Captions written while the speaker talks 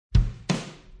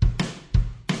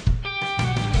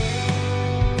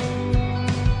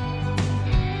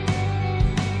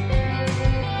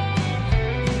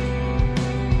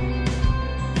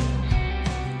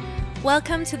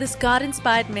Welcome to this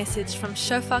God-inspired message from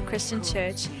Shofar Christian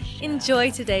Church.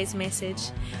 Enjoy today's message.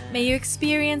 May you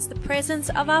experience the presence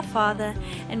of our Father,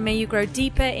 and may you grow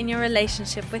deeper in your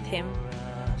relationship with Him.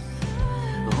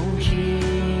 Oh, Jesus,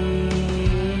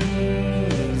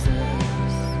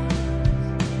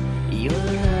 your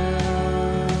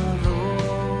love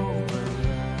over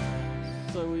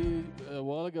us. So a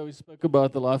while ago we spoke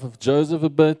about the life of Joseph a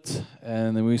bit,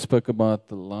 and then we spoke about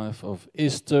the life of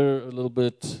Esther a little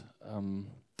bit.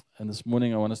 And this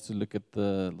morning I want us to look at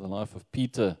the life of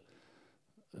Peter,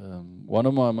 one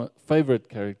of my favorite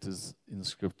characters in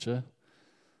Scripture.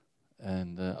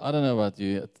 And I don't know about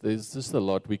you, there's just a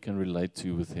lot we can relate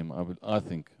to with him, I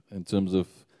think, in terms of,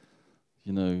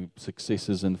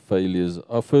 successes and failures.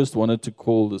 I first wanted to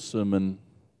call the sermon,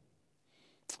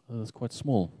 it's quite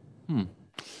small.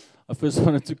 I first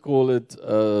wanted to call it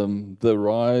the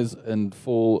rise and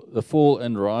fall, the fall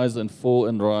and rise and fall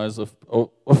and rise of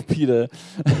Peter,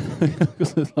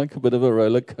 because it's like a bit of a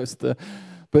roller coaster.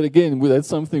 But again, that's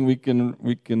something we can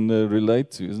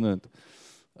relate to, isn't it?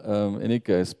 In any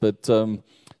case, but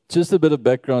just a bit of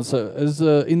background. So, as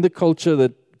in the culture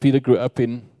that Peter grew up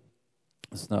in,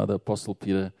 it's now the Apostle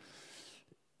Peter.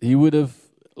 He would have,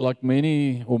 like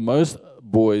many or most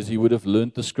boys, he would have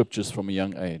learned the scriptures from a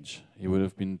young age. He would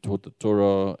have been taught the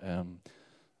Torah,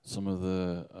 some of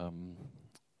the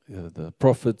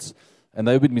prophets, and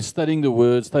they would be studying the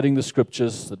Word, studying the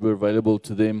scriptures that were available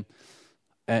to them.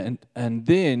 And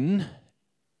then,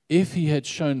 if he had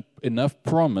shown enough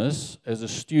promise as a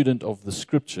student of the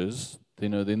scriptures,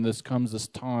 then this comes this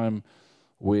time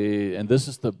where, and this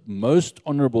is the most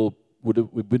honorable, would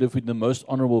have been the most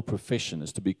honorable profession,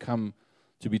 is to be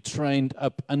trained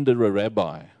up under a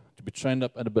rabbi, to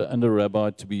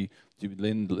be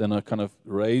then kind of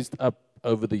raised up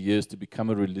over the years to become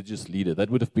a religious leader. That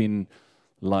would have been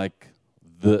like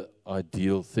the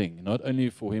ideal thing, not only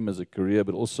for him as a career,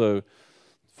 but also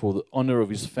for the honor of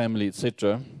his family,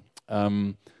 etc.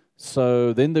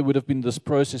 So then there would have been this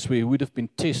process where he would have been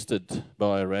tested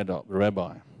by a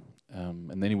rabbi,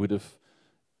 and then he would have,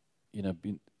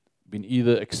 been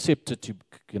either accepted to,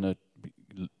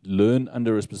 learn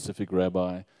under a specific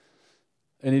rabbi,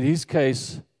 and in his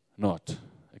case, not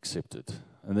accepted.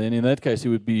 And then in that case, he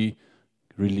would be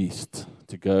released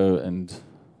to go and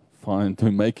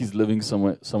to make his living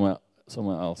somewhere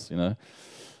else,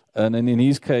 And then in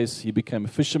his case, he became a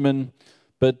fisherman.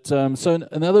 But so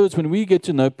in other words, when we get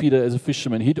to know Peter as a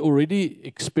fisherman, he'd already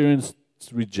experienced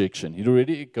rejection. He'd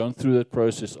already gone through that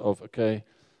process of, okay,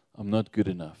 I'm not good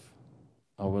enough.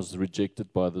 I was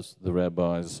rejected by the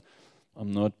rabbis.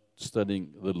 I'm not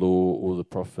studying the law or the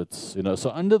prophets.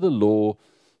 So under the law,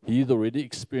 he'd already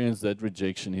experienced that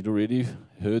rejection. He'd already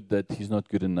heard that he's not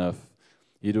good enough.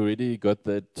 He'd already got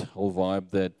that whole vibe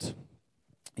that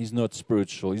he's not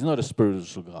spiritual. He's not a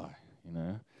spiritual guy,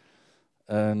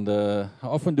 And how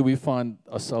often do we find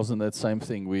ourselves in that same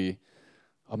thing?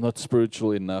 I'm not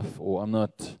spiritual enough, or I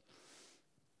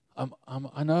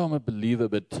know I'm a believer,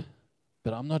 but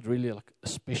I'm not really like a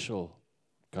special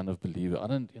kind of believer. I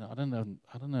don't know.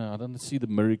 I don't see the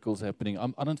miracles happening.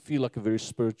 I don't feel like a very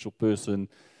spiritual person.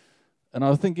 And I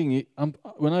was thinking,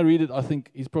 when I read it, I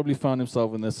think he's probably found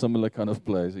himself in a similar kind of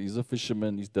place. He's a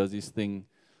fisherman. He does his thing.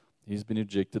 He's been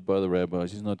rejected by the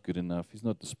rabbis. He's not good enough. He's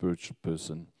not the spiritual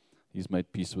person. He's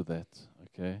made peace with that.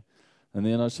 Okay? And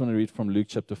then I just want to read from Luke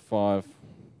chapter 5,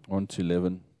 1 to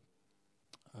 11.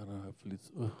 I don't know, hopefully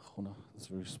it's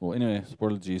very small. Anyway,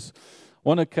 apologies.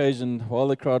 One occasion, while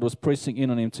the crowd was pressing in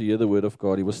on him to hear the word of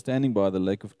God, he was standing by the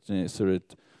lake of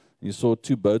Gennesaret. He saw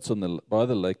two boats by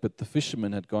the lake, but the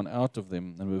fishermen had gone out of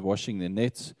them and were washing their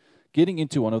nets. Getting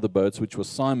into one of the boats, which was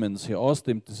Simon's, he asked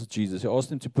them, this is Jesus, he asked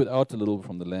them to put out a little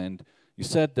from the land. He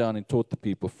sat down and taught the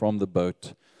people from the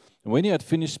boat. And when he had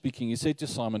finished speaking, he said to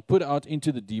Simon, put out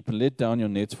into the deep and let down your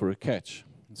nets for a catch.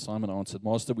 And Simon answered,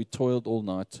 Master, we toiled all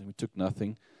night and we took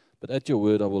nothing, but at your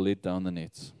word I will let down the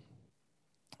nets.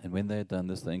 And when they had done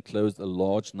this, they enclosed a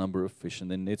large number of fish,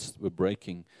 and their nets were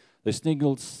breaking. They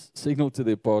signaled to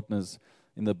their partners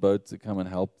in the boat to come and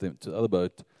help them, to the other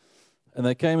boat. And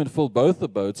they came and filled both the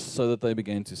boats so that they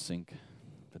began to sink.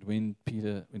 But when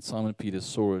Simon Peter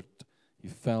saw it, he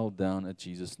fell down at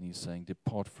Jesus' knees, saying,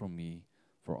 Depart from me,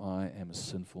 for I am a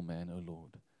sinful man, O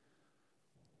Lord.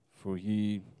 For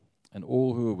he and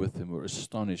all who were with him were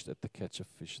astonished at the catch of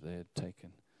fish they had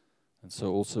taken. And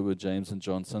so also were James and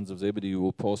John, sons of Zebedee, who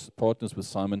were partners with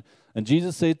Simon. And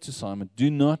Jesus said to Simon, Do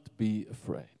not be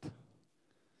afraid.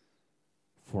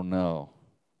 From now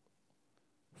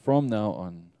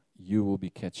on, you will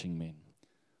be catching men.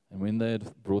 And when they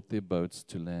had brought their boats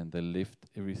to land, they left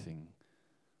everything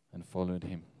and followed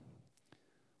him.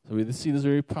 So we see this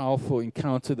very powerful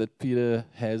encounter that Peter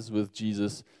has with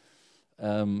Jesus.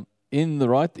 In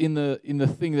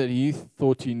the thing that he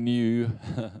thought he knew,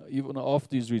 even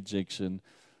after his rejection,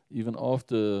 even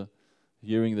after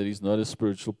hearing that he's not a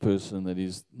spiritual person, that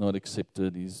he's not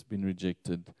accepted, he's been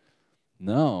rejected.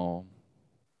 Now,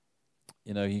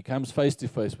 he comes face to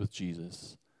face with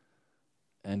Jesus,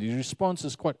 and his response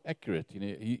is quite accurate.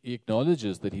 He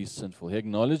acknowledges that he's sinful. He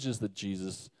acknowledges that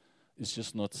Jesus is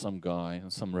just not some guy,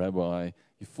 some rabbi.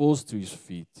 He falls to his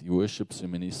feet. He worships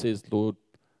him, and he says, Lord,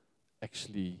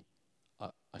 actually,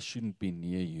 I shouldn't be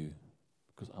near you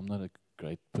because I'm not a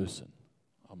great person.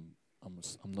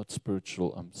 I'm not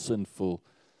spiritual. I'm sinful.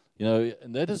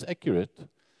 And that is accurate.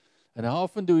 And how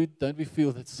often don't we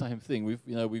feel that same thing?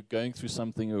 We're going through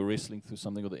something, or wrestling through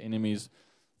something, or the enemy's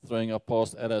throwing our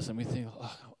past at us, and we think,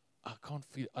 I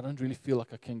don't really feel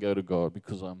like I can go to God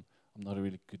because I'm not a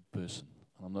really good person.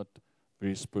 I'm not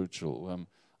very spiritual.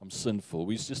 I'm sinful.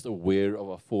 We're just aware of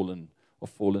our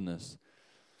fallenness.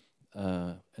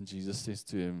 And Jesus says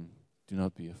to him, do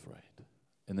not be afraid.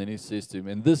 And then he says to him,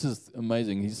 and this is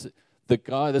amazing, he's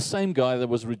the same guy that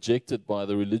was rejected by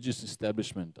the religious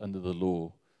establishment under the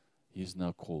law, he's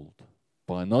now called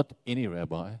by not any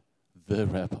rabbi, the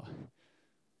rabbi.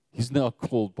 He's now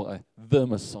called by the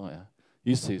Messiah.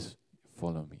 He says,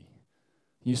 follow me.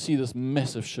 You see this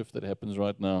massive shift that happens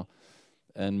right now,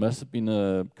 and must have been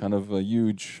a kind of a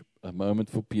huge moment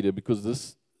for Peter, because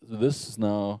this is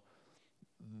now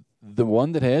the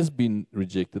one that has been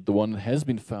rejected, the one that has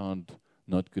been found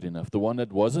not good enough, the one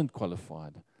that wasn't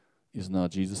qualified, is now,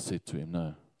 Jesus said to him,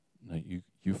 no,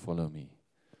 you follow me.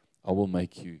 I will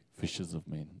make you fishers of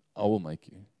men. I will make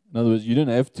you. In other words, you don't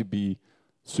have to be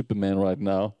Superman right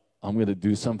now. I'm going to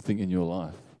do something in your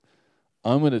life.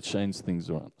 I'm going to change things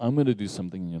around. I'm going to do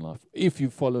something in your life. If you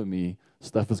follow me,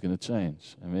 stuff is going to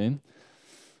change. Amen?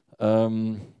 How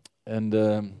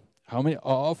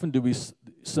often do we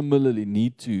similarly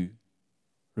need to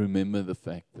remember the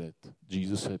fact that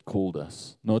Jesus had called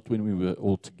us, not when we were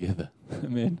all together.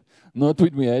 Amen? Not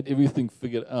when we had everything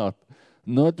figured out.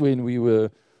 Not when we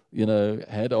were,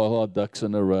 had all our ducks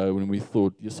in a row, when we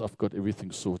thought, yes, I've got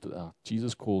everything sorted out.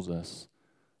 Jesus calls us,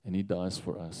 and he dies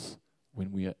for us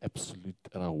when we are absolute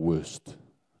at our worst.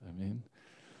 Amen?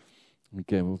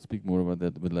 Okay, we'll speak more about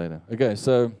that a bit later. Okay,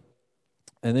 so,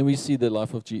 and then we see the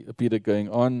life of Peter going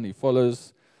on. He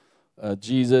follows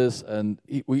Jesus, and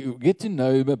we get to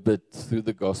know him a bit through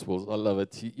the Gospels. I love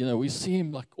it. We see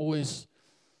him like always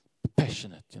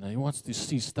passionate. He wants to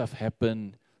see stuff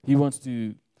happen.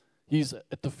 He's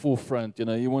at the forefront.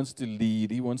 He wants to lead.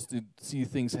 He wants to see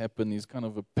things happen. He's kind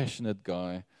of a passionate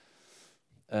guy.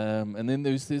 And then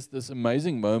there's this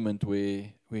amazing moment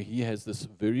where he has this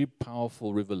very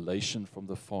powerful revelation from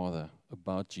the Father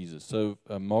about Jesus. So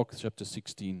Mark chapter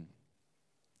 16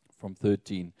 from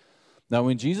 13. Now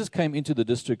when Jesus came into the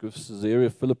district of Caesarea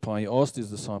Philippi, he asked his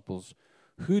disciples,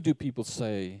 who do people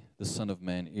say the Son of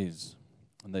Man is?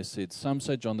 And they said, some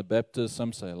say John the Baptist,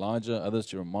 some say Elijah, others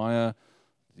Jeremiah.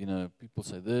 People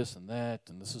say this and that,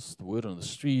 and this is the word on the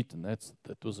street, and that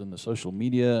was in the social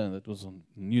media, and that was on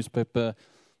the newspaper.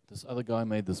 This other guy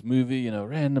made this movie,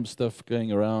 random stuff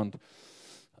going around.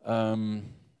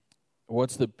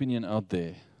 What's the opinion out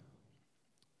there?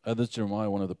 Others Jeremiah,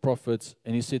 one of the prophets,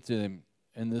 and he said to them,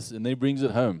 and he brings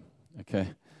it home.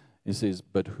 Okay, he says,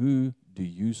 but who do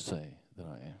you say that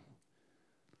I am?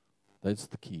 That's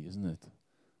the key, isn't it?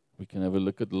 We can have a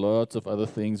look at lots of other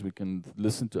things. We can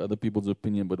listen to other people's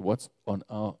opinion, but what's on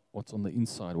the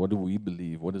inside? What do we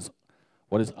believe? What is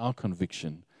our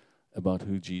conviction about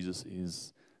who Jesus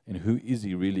is, and who is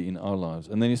he really in our lives?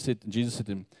 And then Jesus said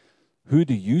to him, who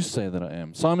do you say that I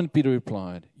am? Simon Peter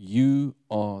replied, you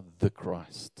are the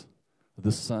Christ,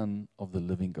 the Son of the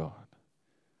living God.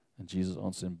 And Jesus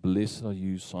answered him, blessed are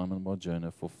you, Simon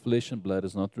Bar-Jonah, for flesh and blood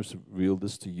has not revealed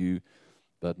this to you,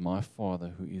 but my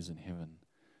Father who is in heaven.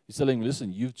 He's telling him,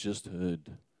 listen, you've just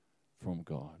heard from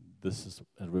God. This is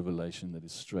a revelation that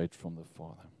is straight from the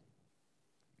Father.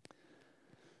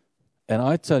 And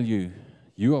I tell you,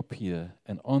 you are Peter,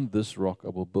 and on this rock I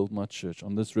will build my church,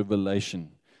 on this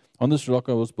revelation. On this rock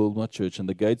I will build my church, and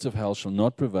the gates of hell shall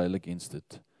not prevail against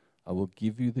it. I will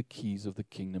give you the keys of the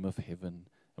kingdom of heaven,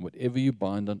 and whatever you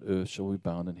bind on earth shall be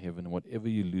bound in heaven, and whatever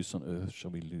you loose on earth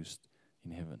shall be loosed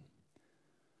in heaven.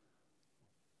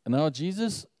 And now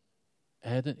Jesus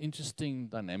had an interesting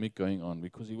dynamic going on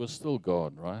because he was still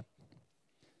God, right?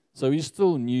 So he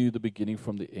still knew the beginning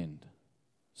from the end.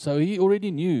 So he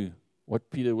already knew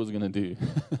what Peter was going to do.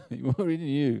 He already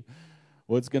knew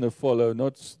what's going to follow,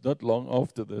 not long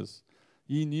after this.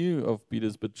 He knew of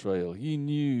Peter's betrayal. He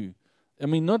knew,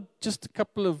 not just a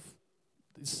couple of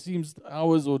it seems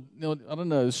hours or I don't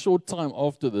know, a short time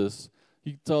after this,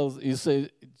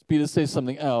 Peter says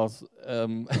something else,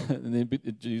 and then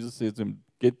Jesus says to him,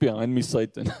 "Get behind me,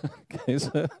 Satan." Okay,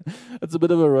 so it's a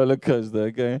bit of a roller coaster.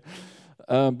 Okay,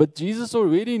 but Jesus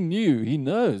already knew. He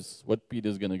knows what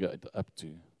Peter's going to go up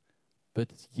to,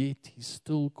 but yet he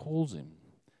still calls him.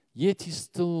 Yet he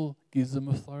still gives him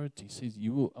authority. He says,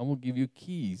 I will give you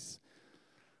keys.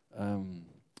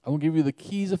 I will give you the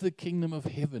keys of the kingdom of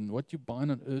heaven. What you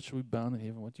bind on earth shall be bound in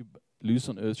heaven. What you loose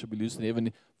on earth shall be loosed in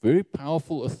heaven. Very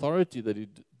powerful authority that he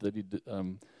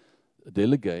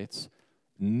delegates,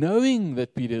 knowing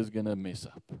that Peter is going to mess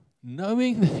up,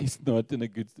 knowing that he's not going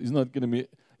to be.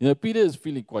 Peter is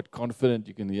feeling quite confident.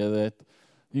 You can hear that.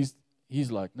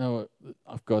 He's like, no,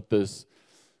 I've got this.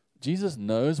 Jesus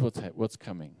knows what's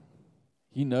coming.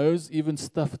 He knows even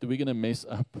stuff that we're going to mess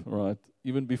up, right?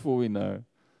 Even before we know.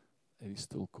 And he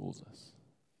still calls us.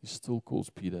 He still calls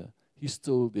Peter. He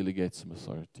still delegates him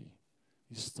authority.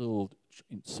 He still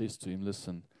says to him,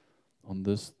 listen, on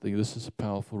this thing, this is a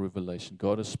powerful revelation.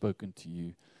 God has spoken to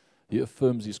you. He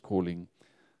affirms his calling,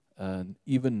 and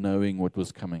even knowing what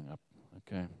was coming up.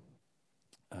 Okay?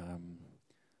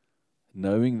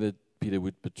 Knowing that Peter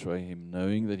would betray him,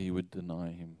 knowing that he would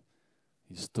deny him,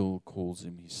 he still calls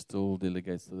him. He still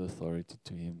delegates the authority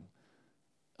to him.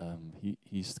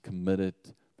 He's committed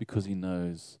because he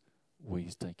knows where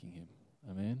he's taking him.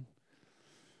 Amen?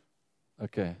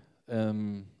 Okay.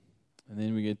 And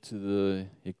then we get to the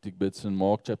hectic bits in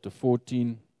Mark chapter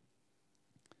 14.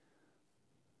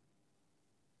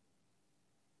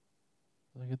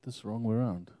 Did I get this wrong way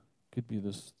around? Could be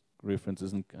this reference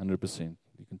isn't 100%.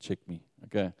 You can check me.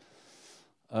 Okay.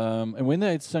 And when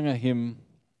they had sung a hymn,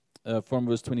 from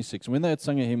verse 26, when they had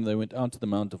sung a hymn, they went out to the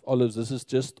Mount of Olives. This is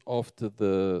just after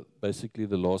basically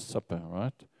the Last Supper,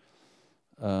 right?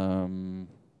 And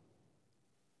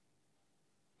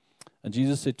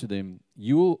Jesus said to them,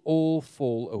 "You will all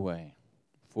fall away,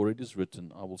 for it is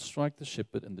written, I will strike the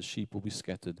shepherd and the sheep will be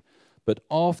scattered. But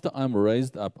after I am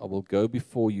raised up, I will go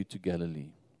before you to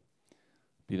Galilee."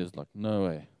 Peter's like, no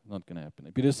way, not going to happen.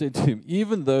 And Peter said to him,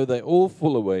 "Even though they all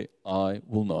fall away, I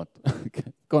will not."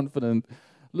 Confident,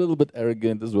 a little bit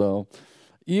arrogant as well.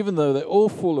 "Even though they all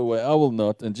fall away, I will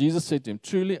not." And Jesus said to him,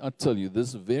 "Truly I tell you,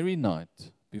 this very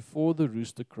night, before the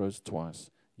rooster crows twice,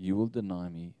 you will deny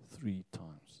me 3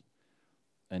 times.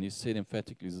 And he said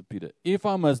emphatically to Peter, "If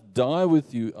I must die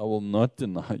with you, I will not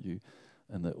deny you."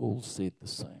 And they all said the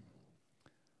same.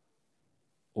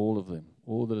 All of them,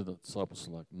 all the disciples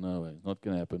were like, no way, it's not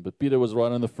going to happen. But Peter was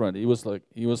right on the front. He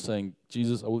was saying,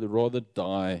 "Jesus, I would rather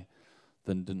die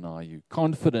than deny you."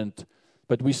 Confident,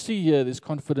 but we see here this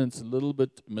confidence a little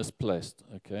bit misplaced,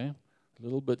 okay? A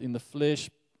little bit in the flesh,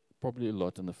 probably a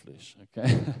lot in the flesh,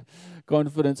 okay?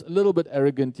 Confidence, a little bit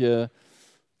arrogant here.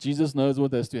 Jesus knows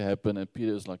what has to happen, and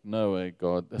Peter's like, no way,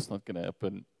 God, that's not going to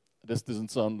happen. This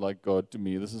doesn't sound like God to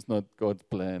me. This is not God's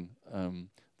plan.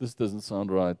 This doesn't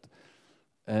sound right.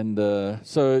 And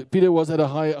so Peter was at a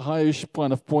highish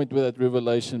kind of point with that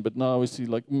revelation, but now we see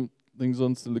like things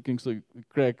aren't still looking, so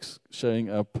cracks showing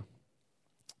up.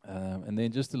 And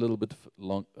then just a little bit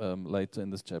later in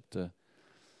this chapter,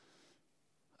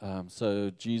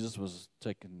 so Jesus was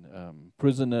taken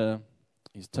prisoner.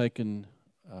 He's taken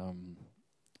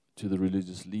to the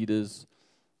religious leaders,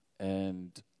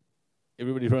 and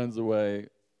everybody runs away.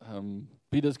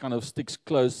 Peter kind of sticks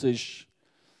close-ish.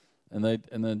 And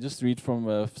then just read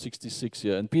from 66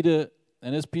 here.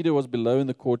 And as Peter was below in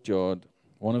the courtyard,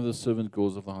 one of the servant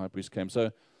girls of the high priest came.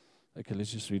 So, okay,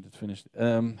 let's just read it finished.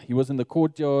 He was in the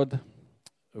courtyard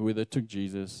where they took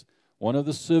Jesus. One of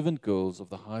the servant girls of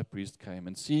the high priest came,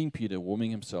 and seeing Peter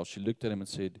warming himself, she looked at him and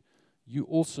said, "You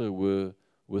also were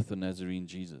with the Nazarene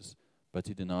Jesus." But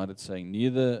he denied it, saying,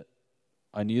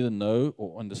 I neither know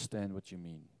or understand what you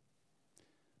mean.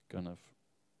 Kind of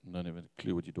don't have a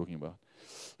clue what you're talking about.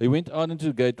 They went out into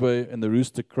the gateway, and the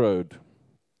rooster crowed.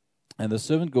 And the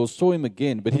servant girl saw him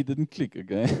again, but he didn't click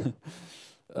again.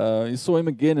 He saw him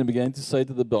again and began to say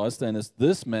to the bystanders,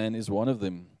 "This man is one of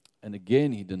them." And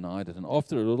again he denied it. And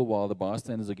after a little while, the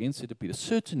bystanders again said to Peter,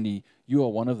 "Certainly you are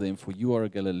one of them, for you are a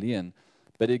Galilean."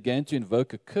 But he began to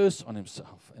invoke a curse on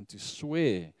himself and to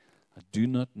swear, "I do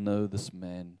not know this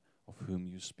man of whom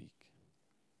you speak."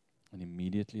 And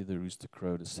immediately the rooster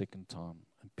crowed a second time.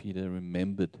 And Peter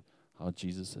remembered how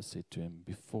Jesus had said to him,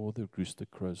 "Before the rooster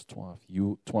crows twice,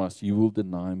 you will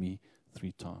deny me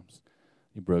 3 times.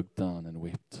 He broke down and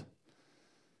wept.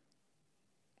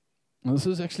 Now, this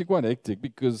is actually quite hectic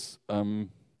because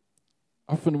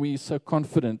often we're so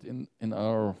confident in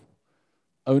our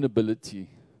own ability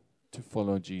to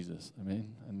follow Jesus.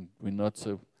 Amen. And we're not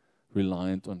so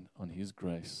reliant on His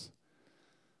grace.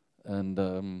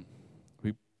 And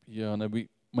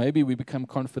maybe we become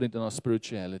confident in our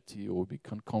spirituality, or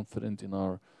become confident in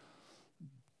our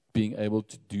being able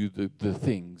to do the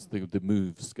things, the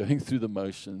moves, going through the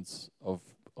motions of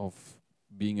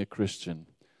being a Christian.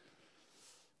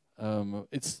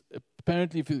 It's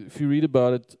apparently, if you read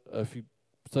about it, if you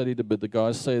studied a bit, the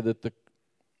guys say that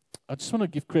I just want to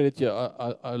give credit here.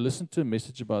 I listened to a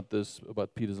message about this,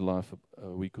 about Peter's life a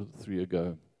week or 3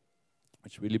 ago,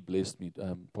 which really blessed me.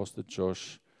 Pastor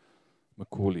Josh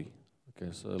McCauley.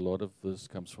 Okay, so a lot of this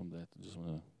comes from that. I just want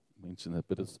to mention that,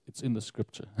 but it's in the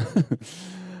scripture.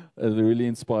 It really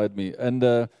inspired me.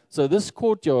 And so this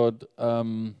courtyard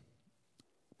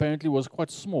apparently was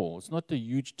quite small. It's not a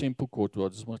huge temple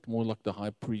courtyard. It's much more like the high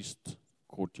priest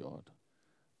courtyard.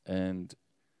 And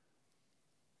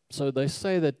so they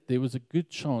say that there was a good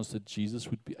chance that Jesus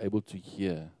would be able to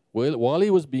hear. Well, while he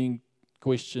was being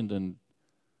questioned and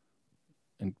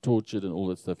tortured and all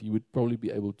that stuff, he would probably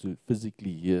be able to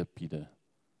physically hear Peter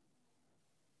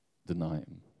deny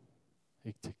him.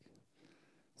 Hectic.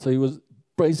 So he was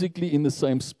basically in the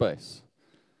same space.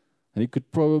 And he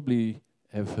could probably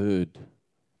have heard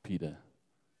Peter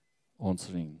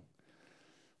answering.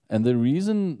 And the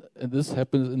reason this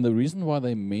happens, and the reason why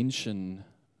they mention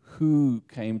who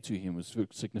came to him was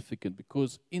significant,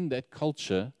 because in that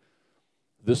culture,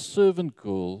 the servant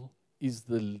girl is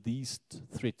the least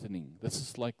threatening. This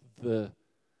is like the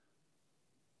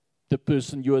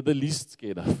person you are the least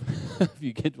scared of, if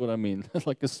you get what I mean.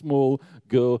 Like a small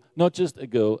girl, not just a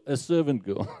girl, a servant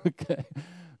girl, okay?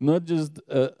 Not just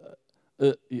a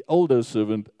older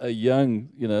servant, a young,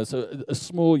 so a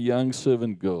small young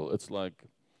servant girl. It's like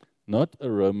not a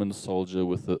Roman soldier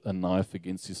with a knife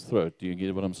against his throat. Do you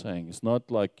get what I'm saying? It's not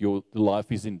like your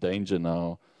life is in danger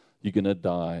now, you're going to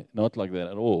die. Not like that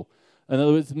at all. In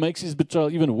other words, it makes his betrayal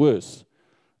even worse,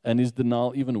 and his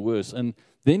denial even worse. And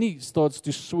then he starts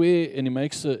to swear, and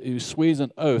he swears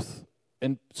an oath.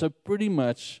 And so pretty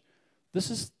much,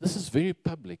 this is very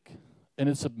public, and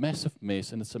it's a massive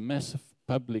mess, and it's a massive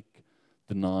public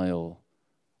denial.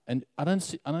 And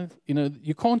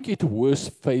you can't get a worse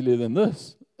failure than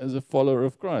this as a follower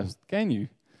of Christ, can you?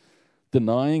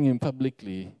 Denying him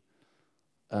publicly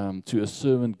to a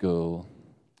servant girl.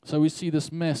 So we see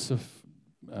this massive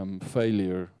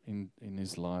failure in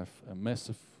his life, a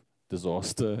massive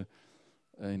disaster.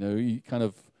 He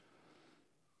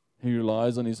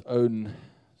relies on his own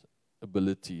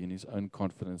ability, in his own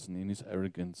confidence, and in his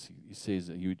arrogance. He says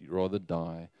that he would rather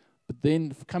die. But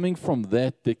then, coming from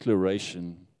that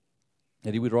declaration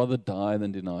that he would rather die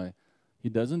than deny, he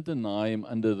doesn't deny him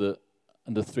under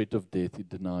threat of death. He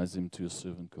denies him to a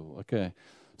servant girl. Okay,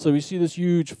 so we see this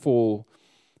huge fall,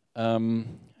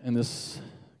 and this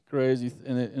crazy.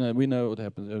 We know what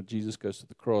happens. Jesus goes to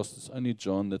the cross. It's only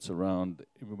John that's around.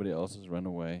 Everybody else has run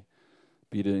away,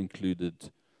 Peter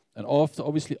included. And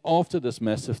after this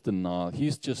massive denial,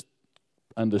 he's just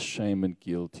under shame and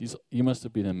guilt. He must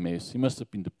have been a mess. He must have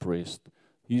been depressed.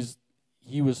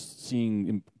 He was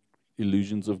seeing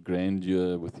illusions of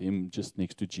grandeur with him just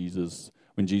next to Jesus,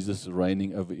 when Jesus is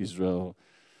reigning over Israel.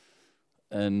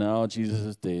 And now Jesus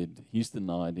is dead. He's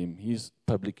denied him. He's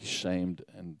publicly shamed,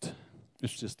 and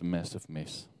it's just a massive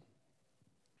mess,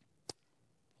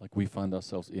 like we find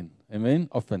ourselves in. Amen?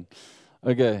 Often.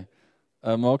 Okay,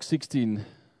 Mark 16.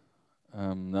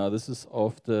 Now this is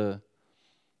after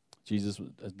Jesus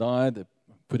has died. They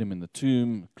put him in the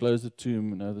tomb, closed the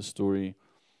tomb. You know the story.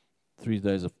 3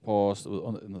 days have passed.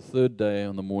 On the third day,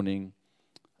 on the morning,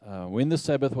 when the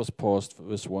Sabbath was past,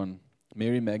 verse 1,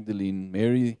 Mary Magdalene,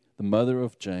 Mary the mother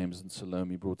of James, and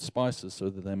Salome brought spices so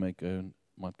that they might go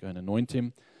and anoint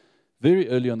him. Very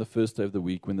early on the first day of the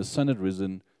week, when the sun had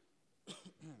risen,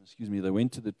 they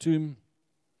went to the tomb,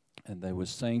 and they were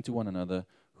saying to one another,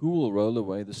 "Who will roll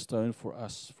away the stone for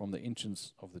us from the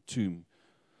entrance of the tomb?"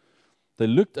 They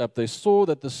looked up, they saw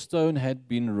that the stone had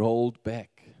been rolled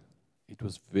back. It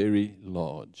was very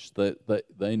large.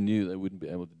 They knew they wouldn't be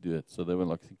able to do it, so they were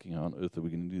like thinking, how on earth are we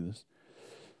going to do this?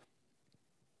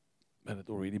 But it had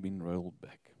already been rolled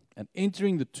back. And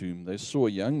entering the tomb, they saw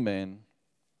a young man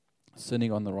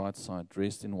sitting on the right side,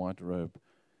 dressed in white robe,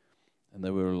 and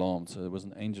they were alarmed. So there was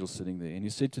an angel sitting there, and he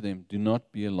said to them, "Do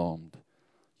not be alarmed.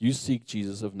 You seek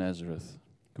Jesus of Nazareth,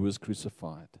 who was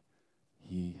crucified.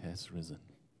 He has risen.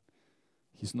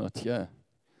 He's not here.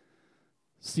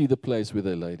 See the place where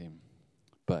they laid him.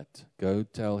 But go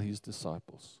tell his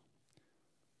disciples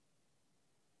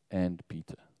and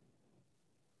Peter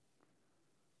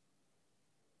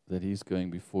that he's going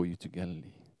before you to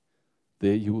Galilee.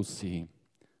 There you will see him,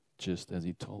 just as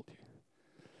he told you."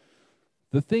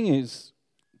 The thing is,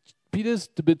 Peter's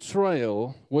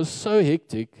betrayal was so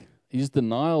hectic, his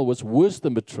denial was worse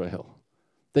than betrayal,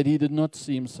 that he did not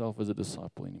see himself as a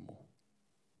disciple anymore.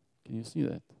 Can you see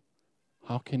that?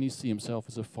 How can he see himself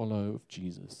as a follower of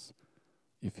Jesus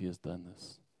if he has done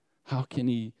this? How can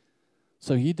he?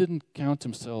 So he didn't count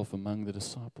himself among the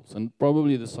disciples. And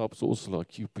probably the disciples also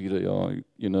like, you, Peter,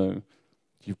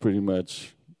 you pretty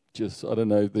much just, I don't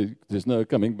know, there's no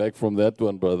coming back from that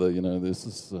one, brother. This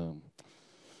is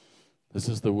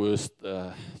the worst.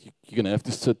 You're going to have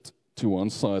to sit to one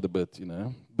side a bit,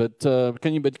 But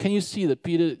can you see that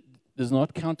Peter does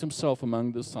not count himself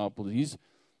among the disciples?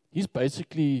 He's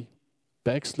basically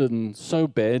backslidden so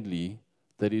badly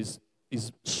that he's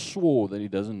swore that he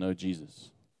doesn't know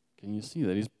Jesus. Can you see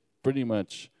that? He's pretty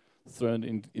much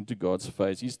thrown into God's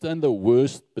face. He's done the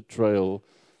worst betrayal,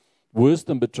 worse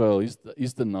than betrayal.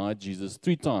 He's denied Jesus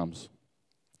 3 times.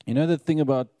 You know the thing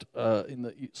about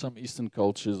some Eastern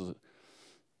cultures,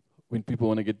 when people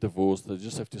want to get divorced, they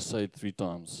just have to say it 3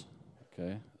 times.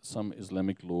 Okay, some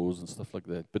Islamic laws and stuff like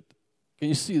that. But can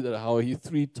you see that how he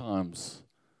 3 times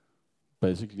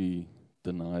basically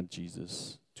denied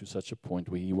Jesus to such a point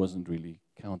where he wasn't really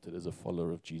counted as a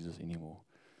follower of Jesus anymore?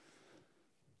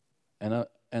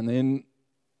 And then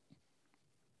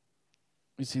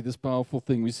we see this powerful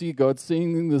thing. We see God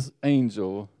sending this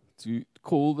angel to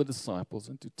call the disciples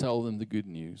and to tell them the good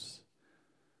news.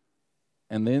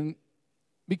 And then,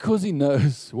 because he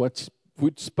knows which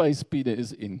space Peter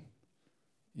is in,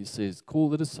 he says, call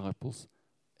the disciples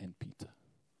and Peter.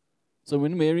 So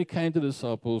when Mary came to the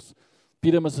disciples,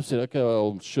 Peter must have said, okay,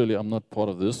 well, surely I'm not part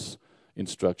of this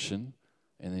instruction.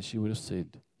 And then she would have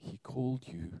said, he called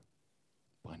you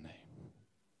by name.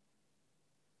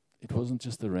 It wasn't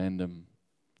just a random,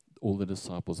 all the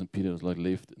disciples, and Peter was like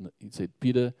left. And he said,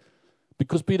 Peter,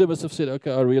 because Peter must have said,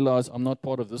 okay, I realize I'm not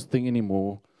part of this thing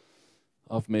anymore.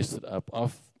 I've messed it up.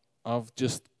 I've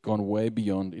just gone way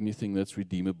beyond anything that's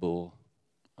redeemable.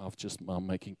 I'm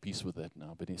making peace with that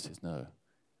now. But he says, no,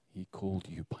 he called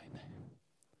you by name.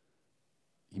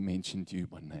 He mentioned you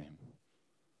by name.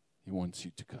 He wants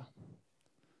you to come.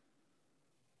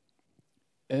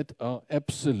 At our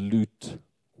absolute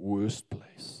worst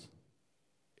place,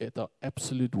 at our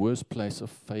absolute worst place of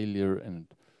failure and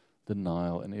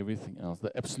denial and everything else,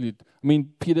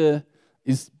 Peter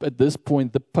is at this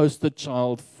point the poster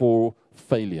child for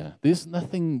failure. You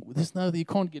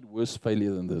can't get worse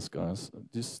failure than this, guys.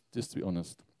 Just to be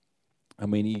honest.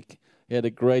 He had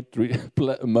a great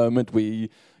moment where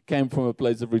he came from a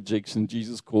place of rejection.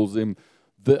 Jesus calls him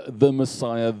the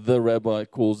Messiah. The Rabbi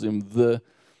calls him the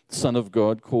Son of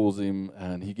God, calls him,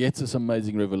 and he gets this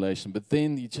amazing revelation. But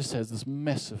then he just has this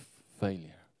massive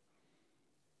failure.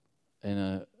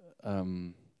 And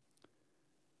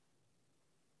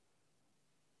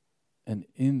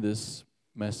in this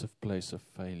massive place of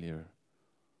failure,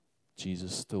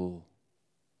 Jesus still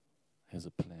has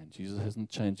a plan. Jesus hasn't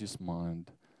changed his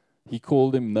mind. He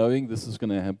called him knowing this is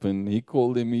going to happen. He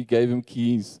gave him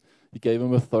keys. He gave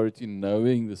him authority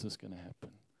knowing this is going to happen.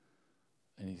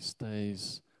 And he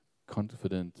stays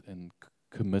confident and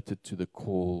committed to the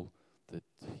call that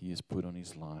he has put on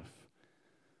his life.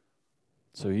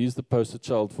 So he's the poster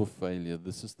child for failure.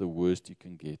 This is the worst you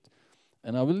can get.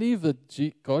 And I believe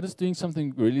that God is doing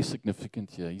something really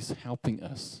significant here. He's helping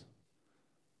us.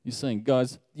 He's saying,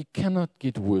 guys, you cannot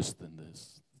get worse than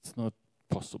this. It's not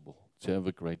possible to have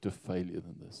a greater failure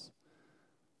than this.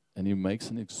 And he makes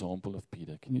an example of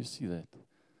Peter. Can you see that?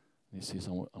 And he says,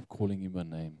 I'm calling him by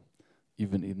name,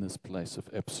 even in this place of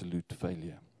absolute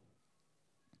failure.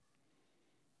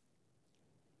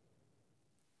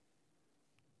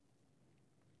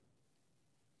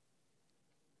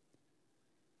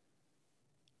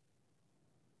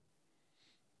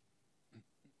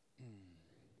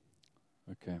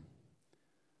 Okay.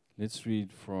 Let's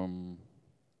read from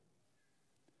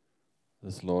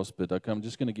this last bit. Okay, I'm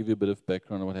just going to give you a bit of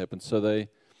background on what happened. So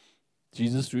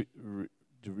Jesus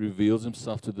reveals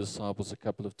himself to the disciples a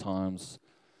couple of times.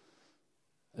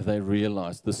 They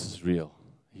realize this is real.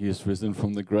 He is risen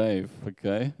from the grave,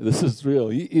 okay? This is real.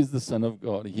 He is the Son of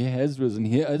God. He has risen.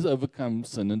 He has overcome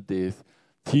sin and death.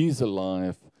 He's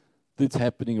alive. It's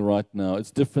happening right now.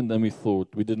 It's different than we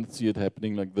thought. We didn't see it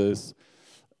happening like this.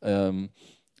 And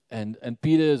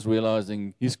Peter is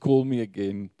realizing he's called me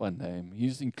again by name.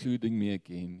 He's including me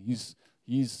again.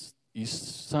 He's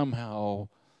somehow,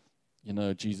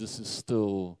 Jesus is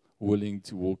still willing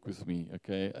to walk with me.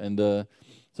 Okay, and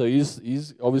so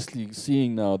he's obviously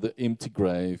seeing now the empty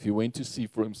grave. He went to see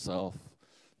for himself.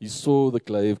 He saw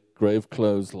the grave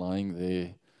clothes lying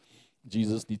there.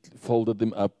 Jesus folded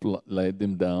them up, laid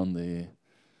them down there.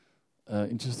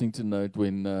 Interesting to note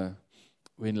when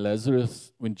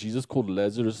when Jesus called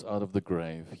Lazarus out of the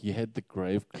grave, he had the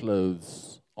grave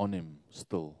clothes on him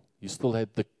still. He still had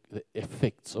the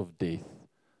effects of death.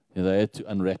 And they had to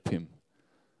unwrap him.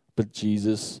 But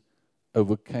Jesus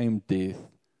overcame death,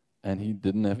 and he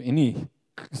didn't have any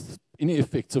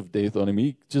effects of death on him.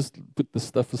 He just put the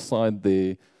stuff aside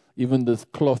there. Even the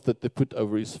cloth that they put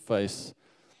over his face,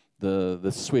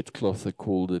 the sweat cloth they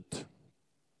called it,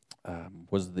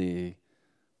 was there.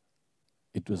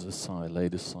 It was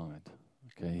laid aside.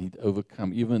 Okay, he'd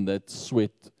overcome even that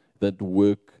sweat, that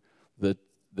work that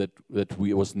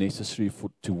was necessary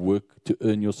to work to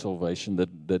earn your salvation.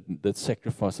 That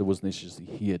sacrifice that was necessary.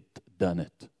 He had done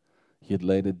it. He had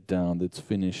laid it down. That's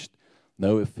finished.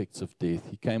 No effects of death.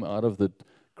 He came out of the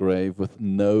grave with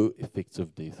no effects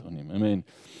of death on him. Amen.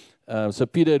 So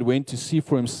Peter had went to see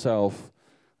for himself,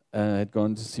 and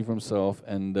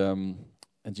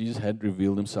Jesus had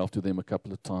revealed himself to them a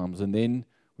couple of times. And then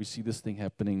we see this thing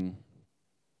happening.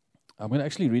 I'm going to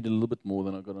actually read a little bit more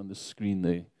than I got on the screen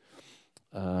there.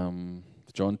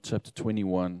 John chapter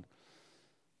 21.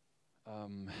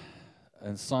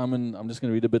 And Simon, I'm just going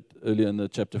to read a bit earlier in the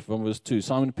chapter from verse 2.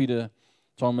 Simon Peter,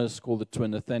 Thomas, called the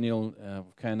twin, Nathanael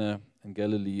of Cana in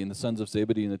Galilee, and the sons of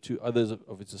Zebedee, and the two others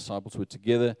of his disciples were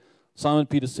together. Simon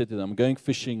Peter said to them, I'm going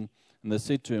fishing. And they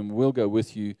said to him, we'll go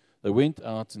with you. They went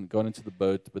out and got into the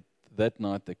boat, but that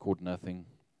night they caught nothing.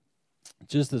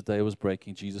 Just as day was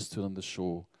breaking, Jesus stood on the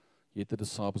shore. Yet the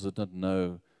disciples did not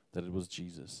know that it was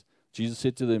Jesus. Jesus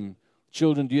said to them,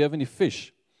 children, do you have any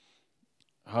fish?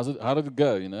 How did it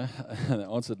go, And they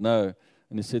answered, no.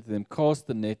 And he said to them, cast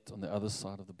the net on the other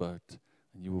side of the boat,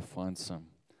 and you will find some.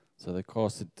 So they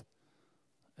cast it,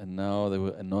 and now they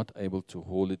were not able to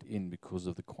haul it in because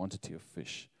of the quantity of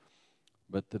fish.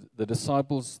 But the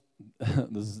disciples,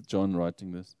 this is John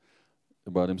writing this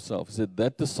about himself. He said,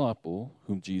 that disciple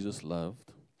whom Jesus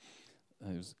loved,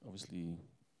 he was obviously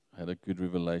had a good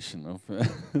revelation of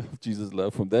Jesus'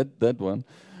 love from that one.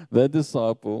 That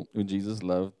disciple whom Jesus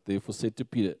loved, therefore said to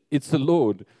Peter, it's the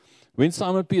Lord. When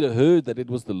Simon Peter heard that it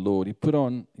was the Lord, he put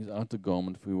on his outer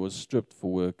garment, for he was stripped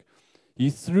for work. He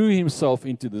threw himself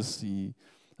into the sea.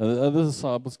 And the other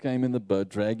disciples came in the boat,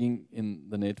 dragging in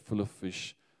the net full of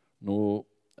fish, for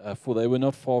they were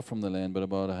not far from the land, but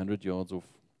about 100 yards off.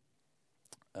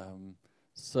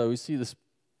 So we see this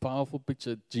powerful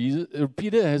picture.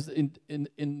 Peter has, in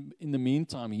the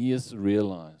meantime, he has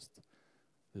realized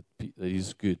that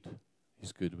he's good.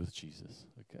 He's good with Jesus.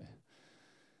 Okay.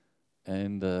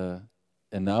 And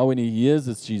now when he hears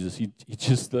it's Jesus, he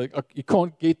just he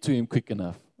can't get to him quick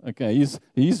enough. Okay,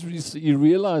 he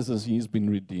realizes he's been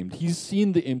redeemed. He's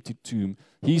seen the empty tomb.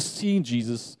 He's seen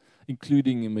Jesus,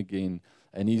 including him again,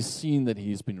 and he's seen that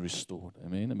he's been restored.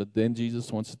 Amen. But then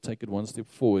Jesus wants to take it one step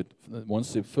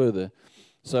further.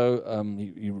 So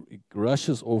he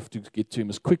rushes off to get to him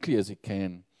as quickly as he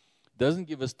can. Doesn't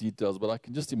give us details, but I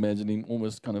can just imagine him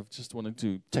almost kind of just wanting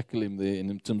to tackle him there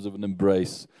in terms of an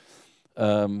embrace.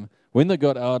 When they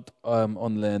got out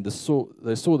on land, they saw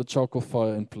the charcoal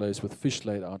fire in place with fish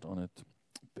laid out on it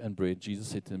and bread. Jesus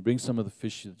said to them, bring some of the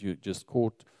fish that you just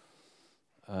caught.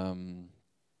 They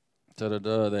had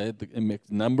the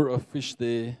number of fish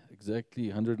there, exactly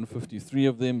 153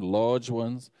 of them, large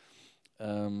ones,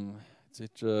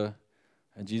 etc.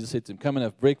 And Jesus said to him, come and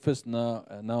have breakfast now.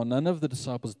 Now none of the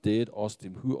disciples dared ask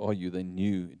him, who are you? They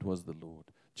knew it was the Lord.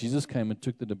 Jesus came and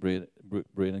took the bread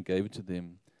and gave it to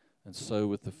them, and so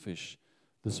with the fish.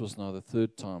 This was now the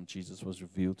third time Jesus was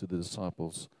revealed to the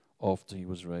disciples after he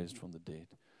was raised from the dead.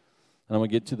 And I'm going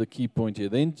to get to the key point here.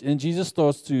 And Jesus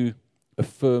starts to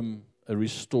affirm,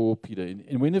 restore Peter.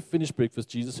 And when they finished breakfast,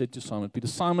 Jesus said to Simon, Peter,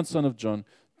 Simon, son of John,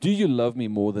 do you love me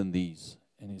more than these?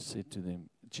 And he said to them,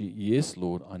 yes,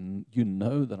 Lord, you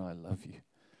know that I love you.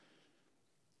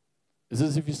 It's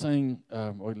as if you're saying,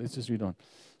 let's just read on.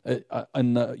 I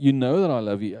know, you know that I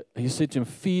love you. He said to him,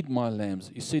 feed my lambs.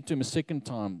 He said to him a second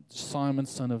time, Simon,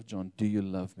 son of John, do you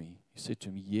love me? He said to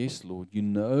him, yes, Lord, you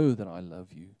know that I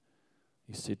love you.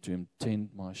 He said to him, tend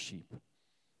my sheep.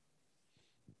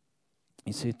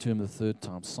 He said to him the third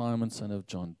time, Simon, son of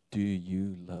John, do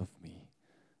you love me?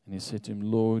 And he said to him,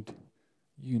 Lord,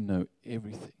 you know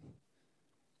everything.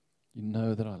 You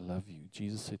know that I love you.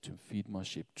 Jesus said to him, feed my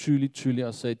sheep. Truly, truly,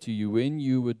 I say to you, when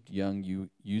you were young, you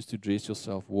used to dress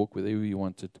yourself, walk wherever you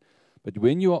wanted. But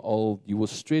when you are old, you will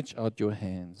stretch out your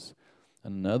hands.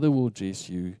 Another will dress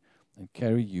you and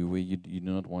carry you where you do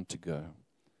not want to go.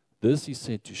 This he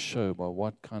said to show by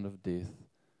what kind of death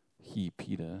he,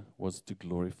 Peter, was to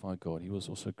glorify God. He was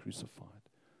also crucified.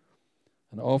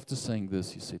 And after saying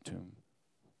this, he said to him,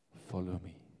 follow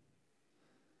me.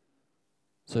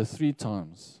 So 3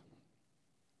 times.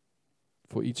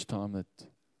 For each time that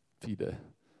Peter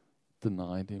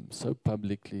denied him so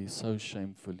publicly, so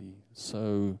shamefully,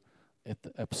 so at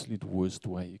the absolute worst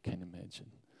way you can imagine.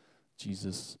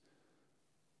 Jesus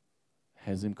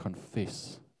has him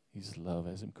confess his love,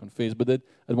 has him confess. But at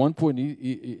one point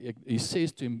he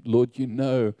says to him, Lord, you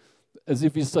know, as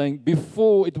if he's saying,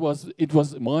 before it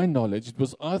was my knowledge,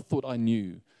 I thought I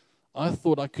knew. I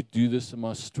thought I could do this in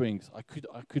my strength. I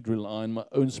could rely on my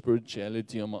own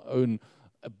spirituality, on my own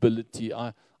ability.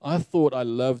 I thought I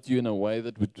loved you in a way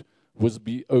that was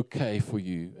be okay for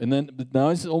you. And then but now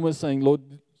he's almost saying, Lord,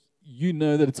 you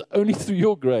know that it's only through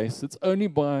your grace. It's only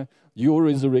by your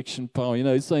resurrection power. You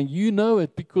know, he's saying, you know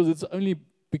it because it's only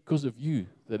because of you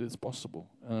that it's possible.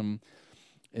 And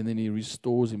then he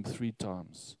restores him 3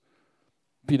 times.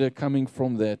 Peter, coming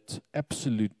from that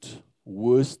absolute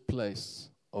worst place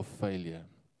of failure,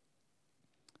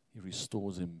 he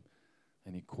restores him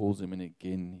and he calls him, and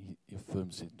again he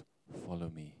affirms it, follow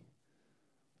me.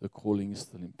 The calling is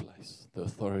still in place. The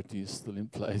authority is still in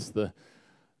place.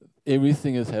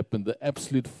 Everything has happened. The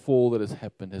absolute fall that has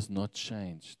happened has not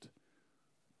changed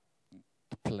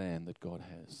the plan that God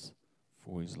has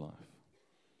for his life.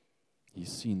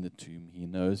 He's seen the tomb. He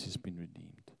knows he's been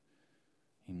redeemed.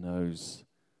 He knows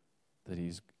that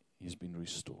he's been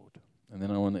restored. And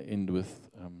then I want to end with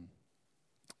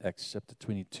Acts chapter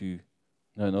 22.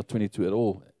 No, not 22 at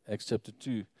all. Acts chapter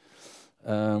 2.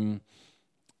 I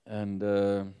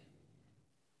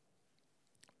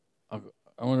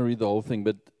want to read the whole thing,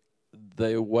 but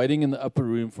they are waiting in the upper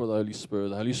room for the Holy Spirit.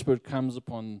 The Holy Spirit comes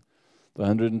upon the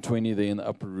 120 there in the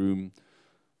upper room.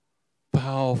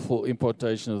 Powerful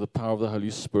impartation of the power of the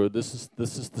Holy Spirit. This is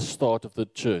the start of the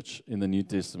church in the New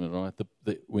Testament, right?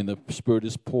 When the Spirit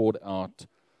is poured out,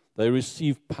 they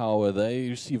receive power. They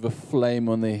receive a flame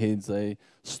on their heads. They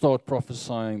start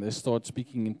prophesying. They start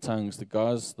speaking in tongues. The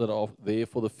guys that are there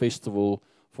for the festival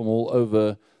from all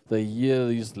over, they hear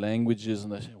these languages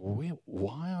and they say,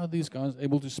 why are these guys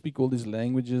able to speak all these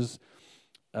languages?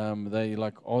 Are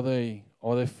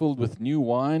they filled with new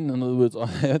wine? In other words,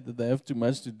 did they have too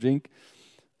much to drink?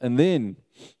 And then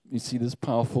you see this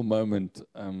powerful moment.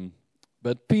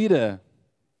 But Peter,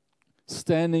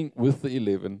 standing with the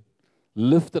 11,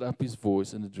 lifted up his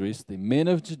voice and addressed them, men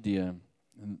of Judea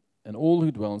and all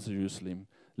who dwell in Jerusalem,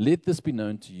 let this be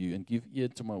known to you and give ear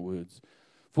to my words.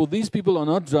 For these people are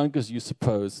not drunk as you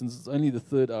suppose, since it's only the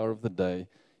 3rd hour of the day.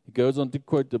 He goes on to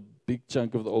quote a big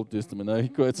chunk of the Old Testament. Now he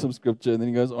quotes some scripture, and then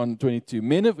he goes on 22.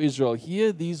 Men of Israel,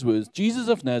 hear these words. Jesus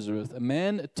of Nazareth, a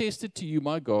man attested to you,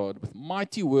 my God, with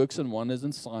mighty works and wonders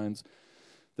and signs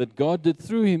that God did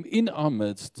through him in our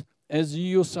midst, as you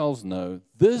yourselves know.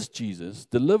 This Jesus,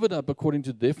 delivered up according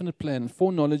to the definite plan and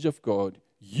foreknowledge of God,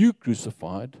 you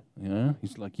crucified.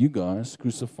 He's like, you guys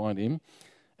crucified him,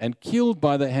 and killed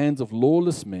by the hands of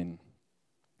lawless men.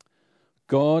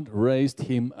 God raised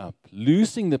him up,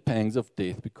 loosing the pangs of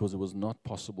death because it was not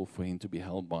possible for him to be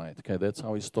held by it. Okay, that's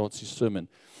how he starts his sermon.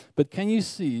 But can you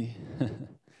see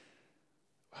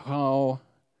how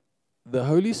the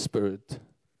Holy Spirit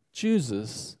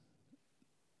chooses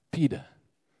Peter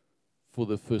for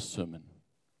the first sermon?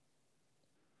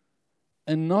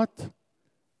 And not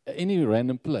any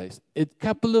random place. A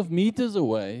couple of meters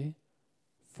away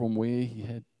from where he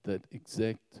had that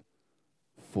exact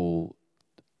fall,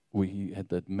 where he had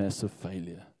that massive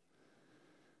failure.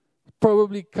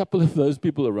 Probably a couple of those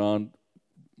people around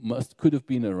could have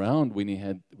been around when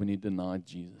he denied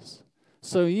Jesus.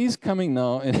 So he's coming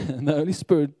now, and the Holy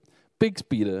Spirit picks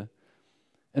Peter,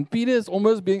 and Peter is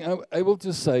almost being able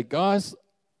to say, guys,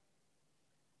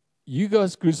 you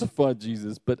guys crucified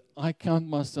Jesus, but I count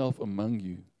myself among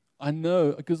you. I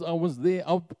know, because I was there.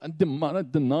 I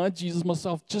denied Jesus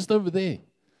myself just over there.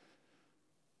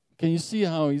 Can you see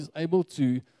how he's able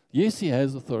to, yes, he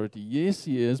has authority. Yes,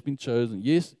 he has been chosen.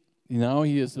 Yes, now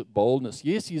he has boldness.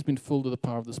 Yes, he's been filled with the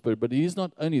power of the Spirit. But he's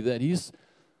not only that.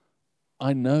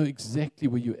 I know exactly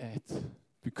where you're at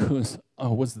because I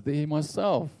was there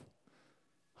myself.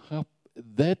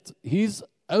 That his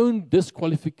own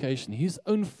disqualification, his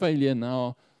own failure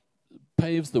now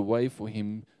paves the way for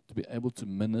him to be able to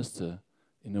minister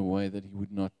in a way that he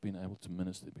would not have been able to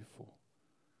minister before.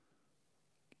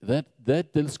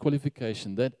 That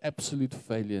disqualification, that absolute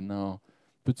failure now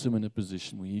puts him in a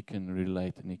position where he can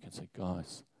relate and he can say,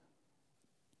 guys,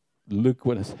 look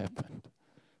what has happened.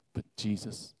 But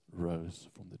Jesus rose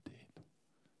from the dead.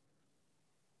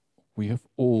 We have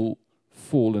all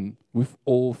fallen. We've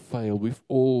all failed. We've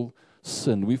all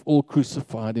sinned. We've all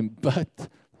crucified him. But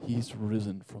he's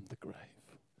risen from the grave.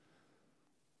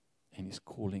 And he's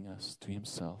calling us to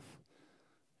himself.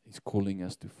 He's calling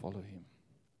us to follow him.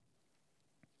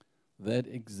 That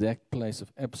exact place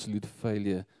of absolute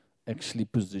failure actually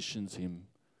positions him,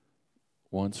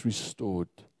 once restored,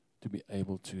 to be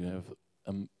able to have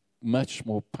a much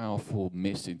more powerful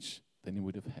message than he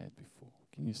would have had before.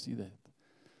 Can you see that?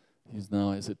 He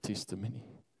now has a testimony.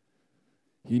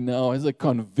 He now has a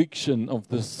conviction of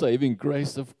the saving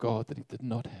grace of God that he did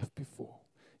not have before.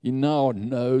 He now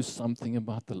knows something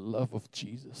about the love of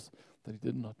Jesus that he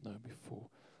did not know before.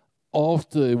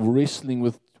 After wrestling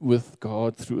with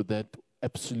God through that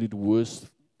absolute worst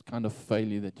kind of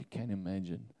failure that you can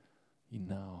imagine, he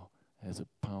now has a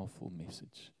powerful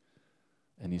message.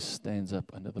 And he stands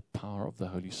up under the power of the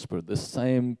Holy Spirit. The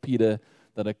same Peter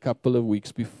that a couple of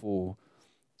weeks before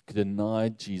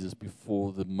denied Jesus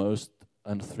before the most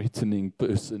unthreatening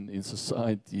person in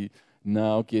society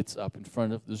now gets up in